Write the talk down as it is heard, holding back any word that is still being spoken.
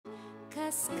か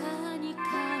すかに香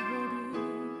る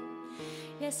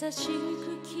優し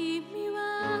く君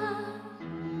は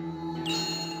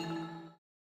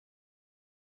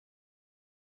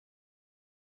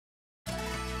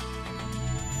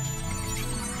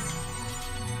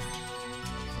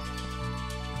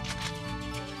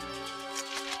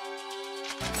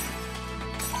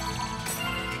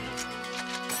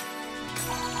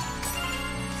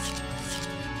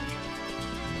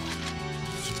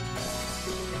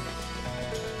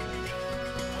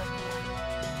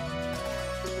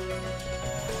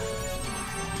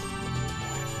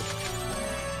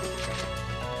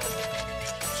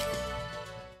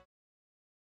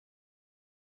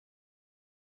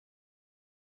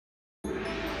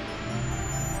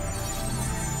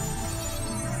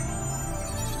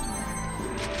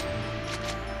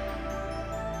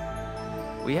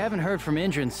We haven't heard from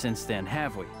Indran since then,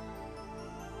 have we?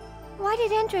 Why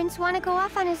did Indran want to go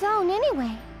off on his own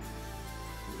anyway?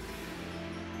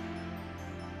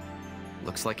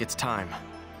 Looks like it's time.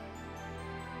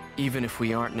 Even if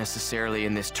we aren't necessarily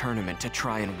in this tournament to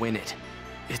try and win it,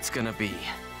 it's gonna be.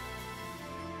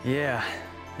 Yeah,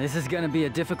 this is gonna be a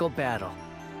difficult battle.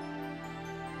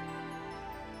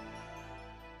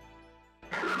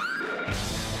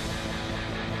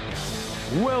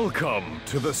 Welcome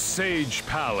to the Sage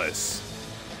Palace.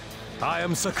 I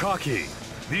am Sakaki,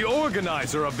 the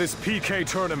organizer of this PK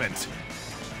tournament.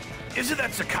 Isn't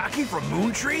that Sakaki from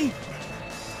Moontree?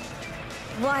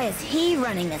 Why is he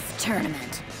running this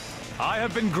tournament? I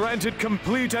have been granted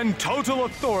complete and total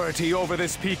authority over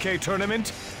this PK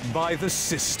tournament by the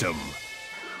system.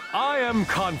 I am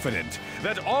confident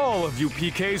that all of you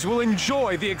PKs will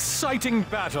enjoy the exciting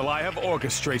battle I have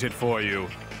orchestrated for you.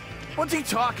 What's he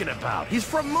talking about? He's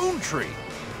from Moontree.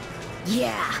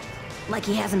 Yeah, like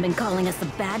he hasn't been calling us the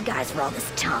bad guys for all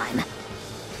this time.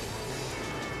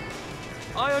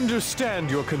 I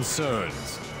understand your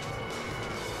concerns.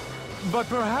 But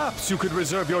perhaps you could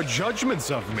reserve your judgments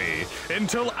of me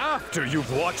until after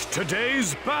you've watched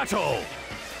today's battle!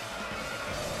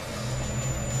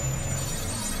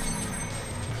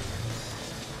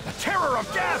 The terror of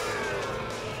death!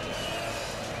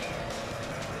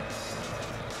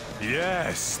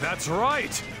 Yes, that's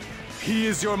right! He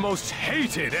is your most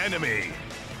hated enemy!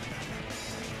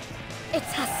 It's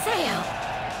Haseo!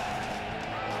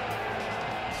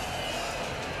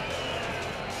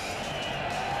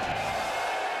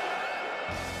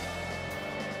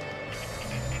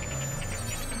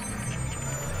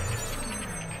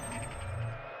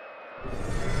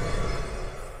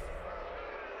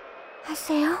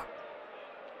 Haseo?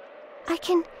 I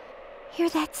can hear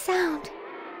that sound.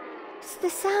 It's the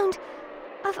sound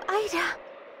of Ida.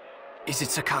 Is it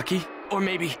Sakaki? Or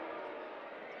maybe...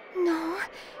 No,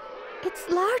 it's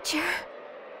larger.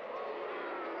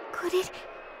 Could it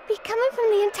be coming from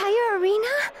the entire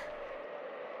arena?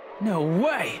 No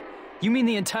way! You mean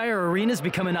the entire arena's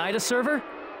become an Ida server?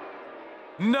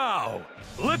 Now,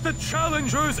 let the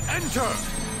challengers enter!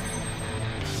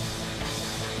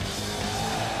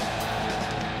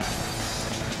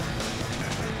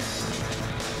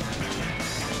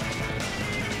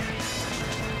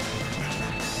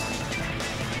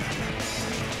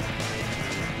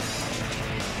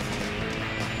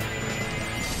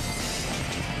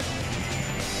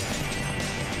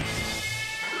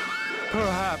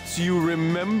 Perhaps you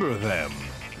remember them.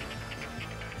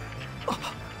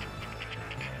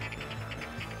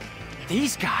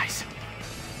 These guys!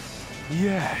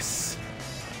 Yes.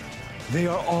 They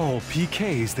are all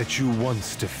PKs that you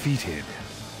once defeated.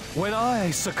 When I,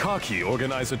 Sakaki,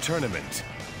 organize a tournament,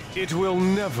 it will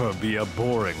never be a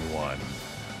boring one.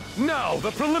 Now,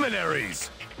 the preliminaries!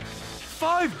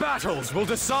 5 battles will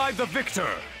decide the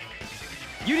victor!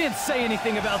 You didn't say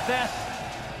anything about that!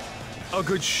 A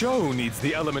good show needs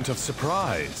the element of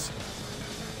surprise.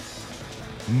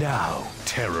 Now,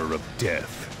 terror of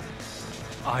death.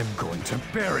 I'm going to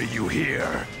bury you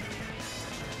here.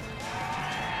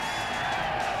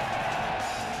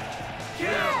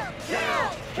 Kill!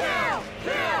 Kill! Kill!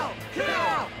 Kill!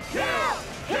 Kill! Kill!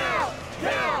 Kill!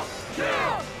 Kill!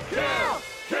 Kill! Kill!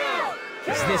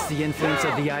 Kill! Is this the influence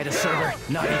of the Ida server?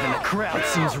 Not even the crowd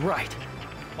seems right.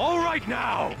 All right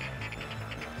now!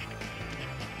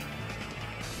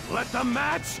 Let the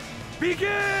match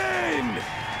begin!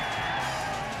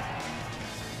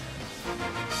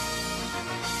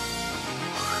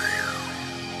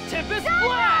 Tempest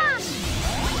Blast!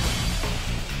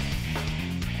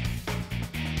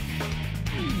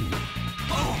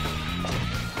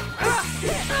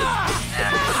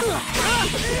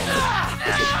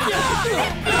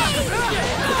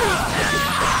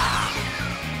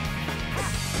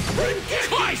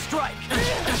 Try strike!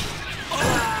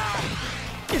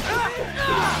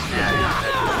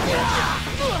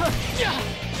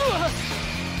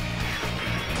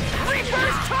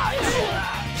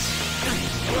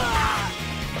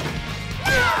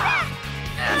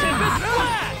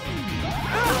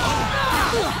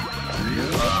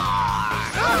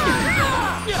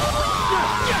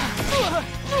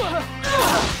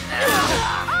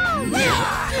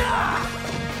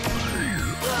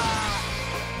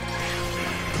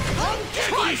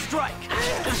 Strike!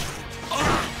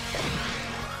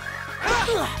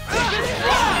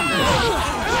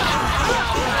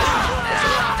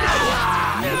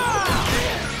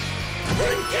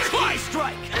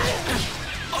 Strike!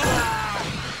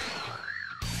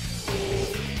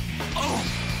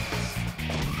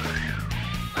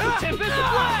 Tempest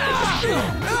Blast!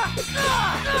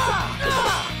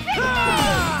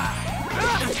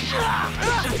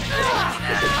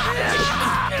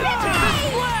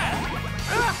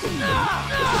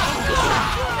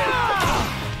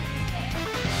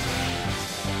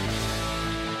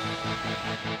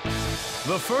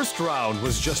 The first round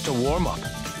was just a warm-up.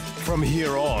 From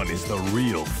here on is the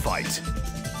real fight.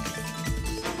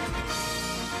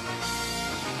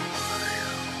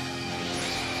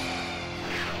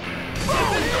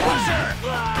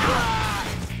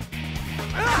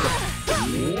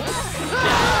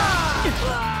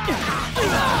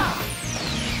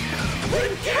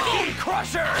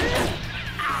 Crusher!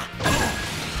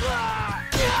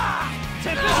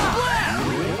 Tempest Blast!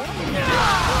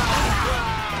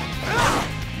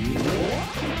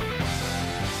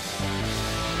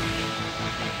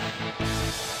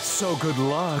 So good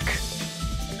luck.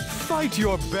 Fight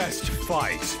your best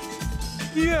fight.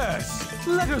 Yes,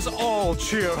 let us all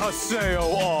cheer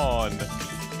Haseo on.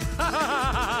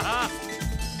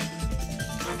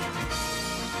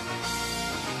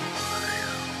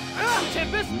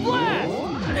 Tempest Blast!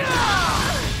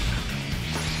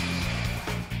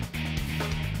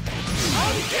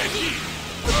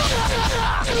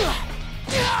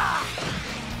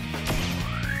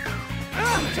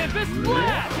 Tempest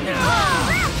Blast!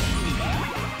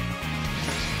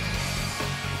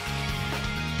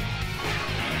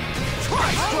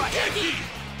 Tri-Strike!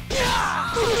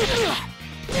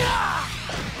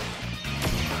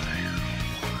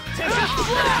 Tempest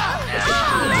Blast!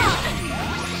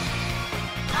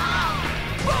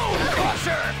 Bone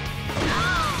Crusher!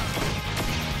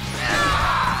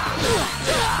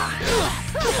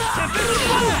 Tempest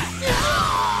Blast!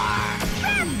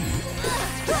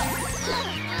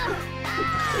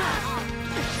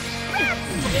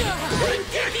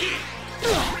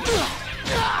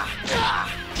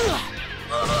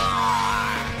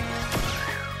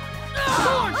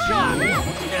 Sword Shot!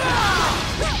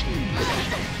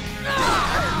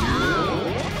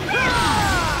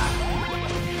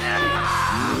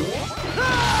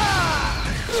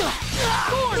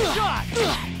 Sword Shot!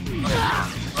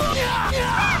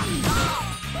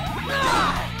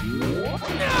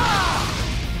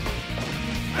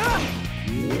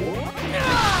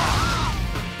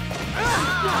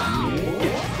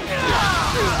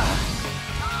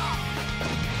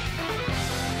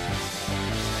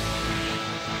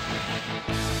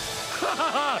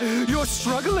 You're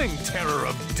struggling, Terror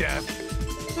of Death.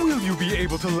 Will you be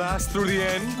able to last through the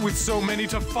end with so many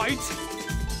to fight?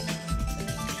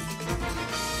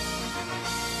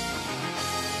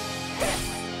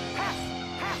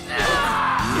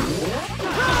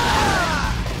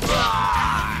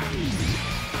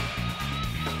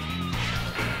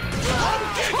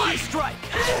 Strike!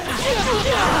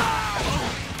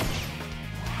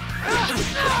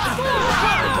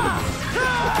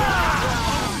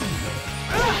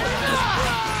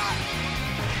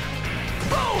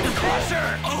 Bone Crusher!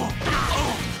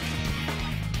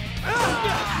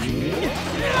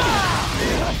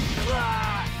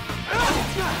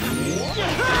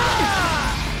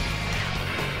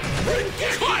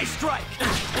 Tri-Strike!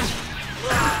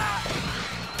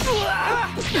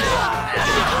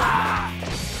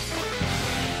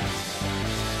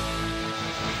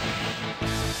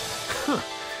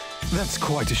 That's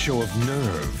quite a show of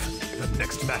nerve. The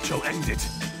next match will end it.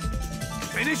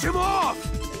 Finish him off!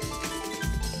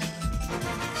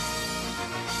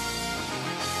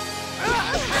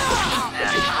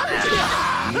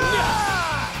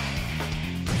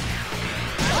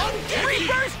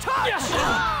 Reverse touch!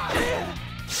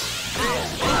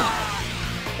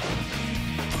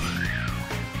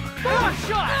 Force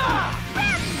shot!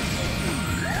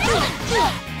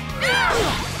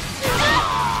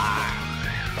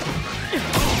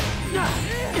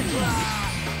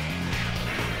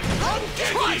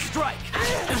 Tri-Strike!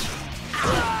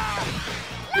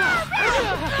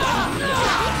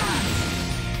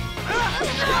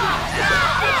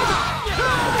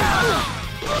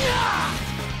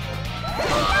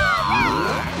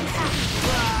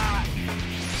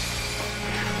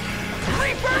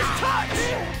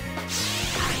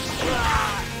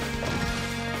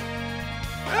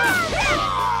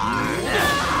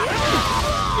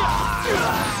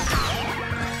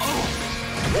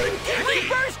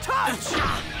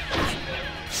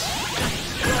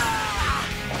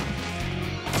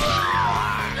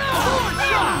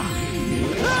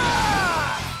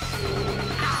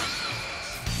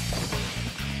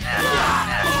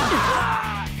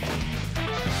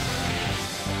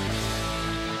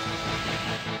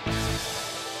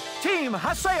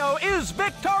 Haseo is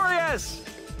victorious!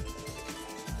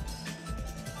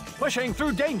 Pushing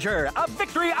through danger, a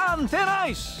victory on thin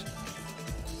ice!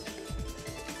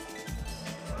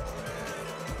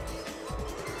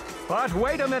 But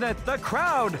wait a minute, the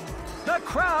crowd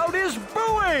is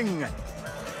booing!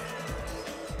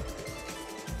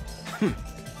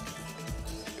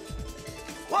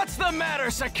 What's the matter,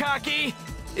 Sakaki?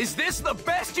 Is this the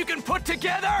best you can put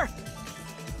together?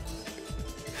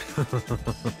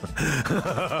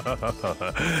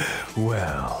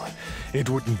 Well, it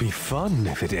wouldn't be fun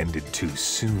if it ended too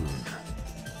soon.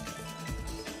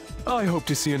 I hope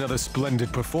to see another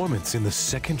splendid performance in the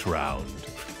second round.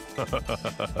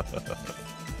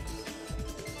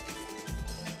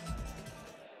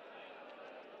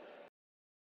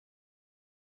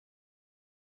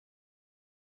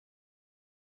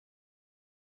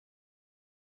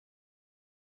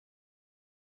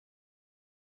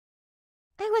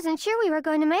 I wasn't sure we were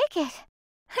going to make it.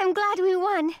 I'm glad we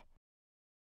won.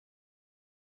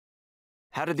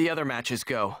 How did the other matches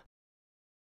go?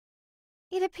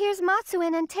 It appears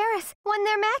Matsuen and Terrace won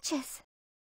their matches.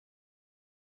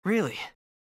 Really?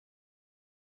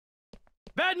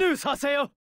 Bad news, Haseo!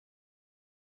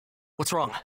 What's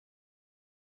wrong?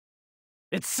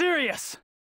 It's serious!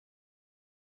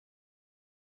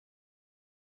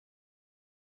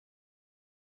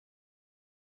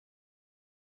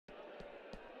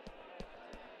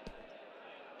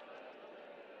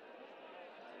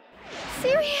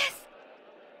 Serious?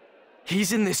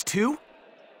 He's in this too?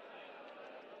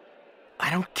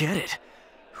 I don't get it.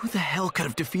 Who the hell could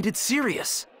have defeated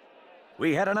Sirius?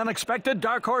 We had an unexpected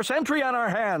Dark Horse entry on our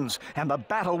hands, and the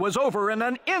battle was over in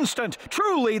an instant,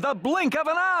 truly the blink of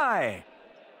an eye!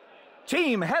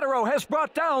 Team Hetero has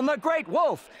brought down the Great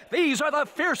Wolf! These are the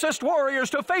fiercest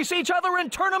warriors to face each other in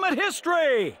tournament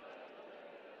history!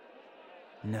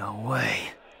 No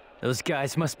way. Those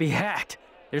guys must be hacked.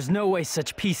 There's no way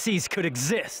such PCs could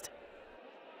exist.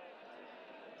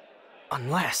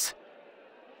 Unless...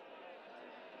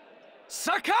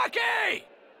 Sakaki!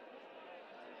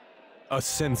 A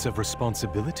sense of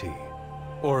responsibility,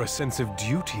 or a sense of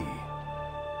duty,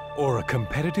 or a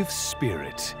competitive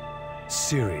spirit.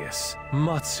 Sirius,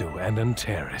 Matsu, and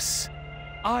Antares.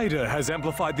 Ida has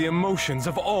amplified the emotions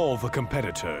of all the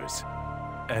competitors.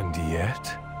 And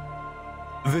yet...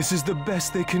 this is the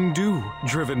best they can do,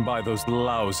 driven by those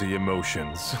lousy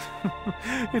emotions.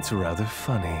 It's rather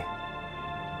funny.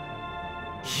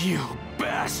 You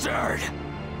bastard!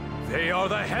 They are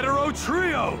the Hetero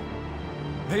Trio!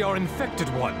 They are infected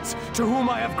ones, to whom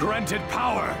I have granted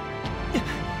power!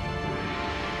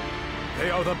 They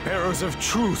are the bearers of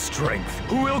true strength,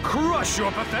 who will crush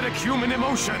your pathetic human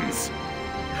emotions!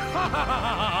 Ha ha ha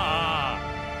ha ha!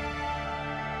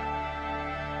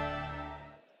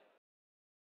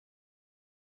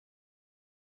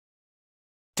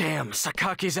 Damn,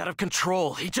 Sakaki's out of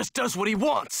control. He just does what he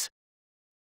wants.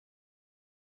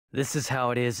 This is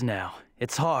how it is now.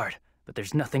 It's hard, but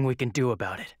there's nothing we can do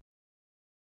about it.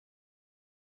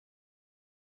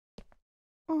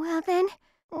 Well then,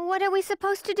 what are we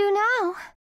supposed to do now?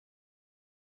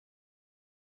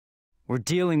 We're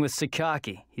dealing with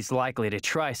Sakaki. He's likely to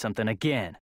try something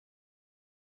again.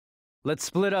 Let's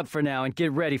split up for now and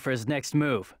get ready for his next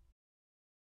move.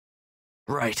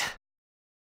 Right.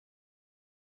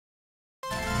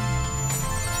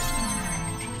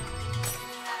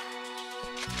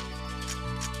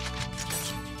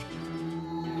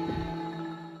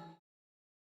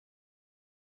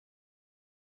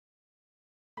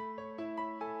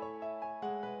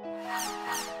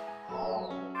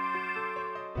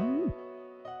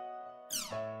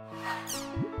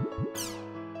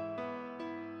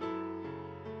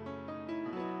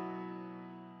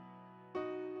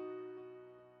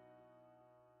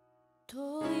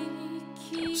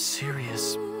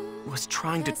 Sirius was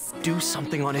trying to do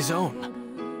something on his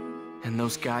own. And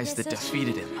those guys that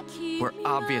defeated him were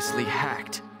obviously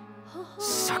hacked.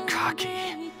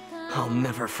 Sakaki, I'll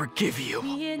never forgive you.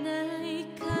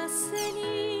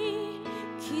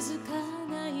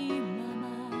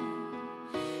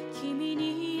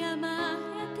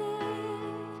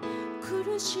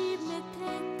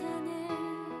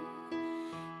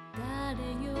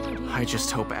 I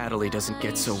just hope Adelie doesn't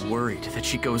get so worried that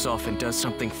she goes off and does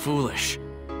something foolish.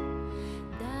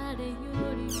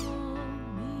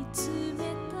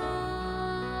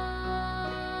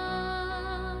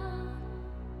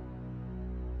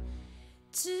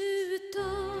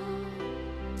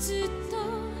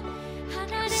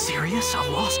 Sirius, a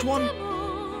lost one?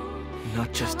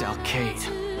 Not just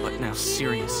Alcade, but now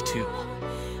Sirius too.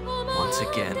 Once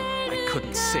again, I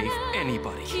couldn't save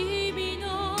anybody.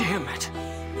 Damn it!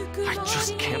 I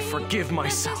just can't forgive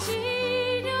myself.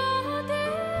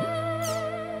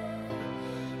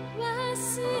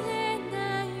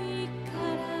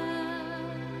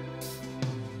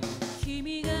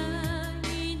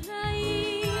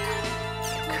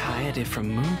 Kaede from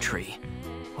Moontree.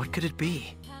 What could it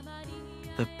be?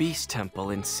 The Beast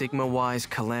Temple in Sigma Y's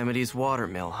Calamity's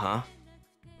watermill, huh?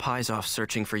 Pai's off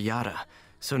searching for Yada,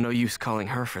 so no use calling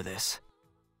her for this.